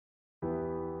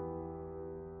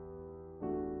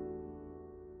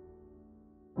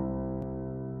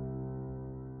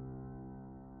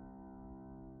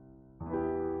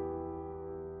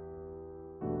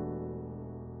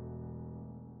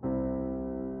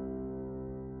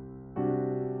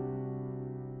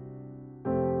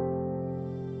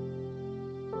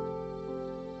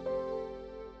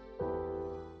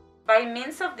By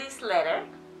means of this letter,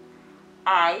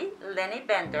 I, Lenny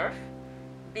Bendorf,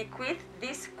 bequeath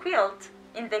this quilt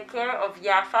in the care of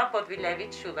Yafa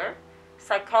Podvilevich-Schuler,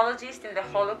 psychologist in the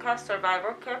Holocaust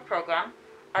Survivor Care Program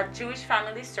at Jewish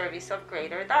Family Service of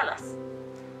Greater Dallas.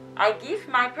 I give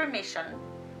my permission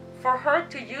for her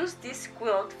to use this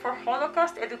quilt for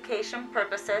Holocaust education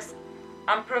purposes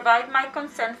and provide my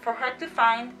consent for her to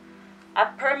find a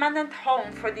permanent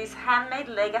home for this handmade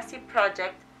legacy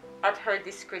project at her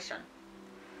discretion.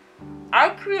 I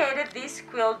created this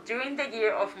quilt during the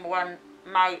year of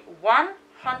my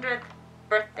 100th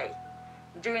birthday,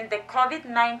 during the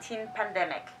COVID-19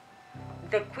 pandemic.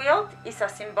 The quilt is a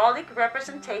symbolic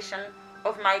representation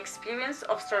of my experience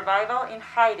of survival in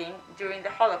hiding during the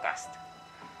Holocaust.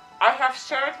 I have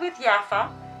shared with Yafa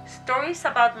stories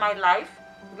about my life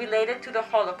related to the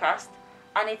Holocaust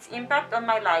and its impact on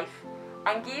my life,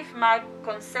 and give my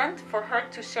consent for her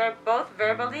to share both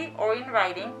verbally or in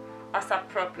writing as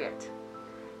appropriate.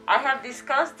 I have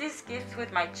discussed this gift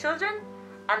with my children,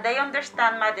 and they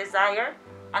understand my desire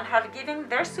and have given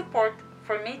their support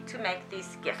for me to make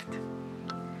this gift.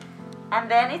 And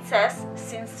then it says,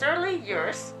 sincerely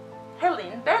yours,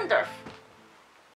 Helene Bendorf.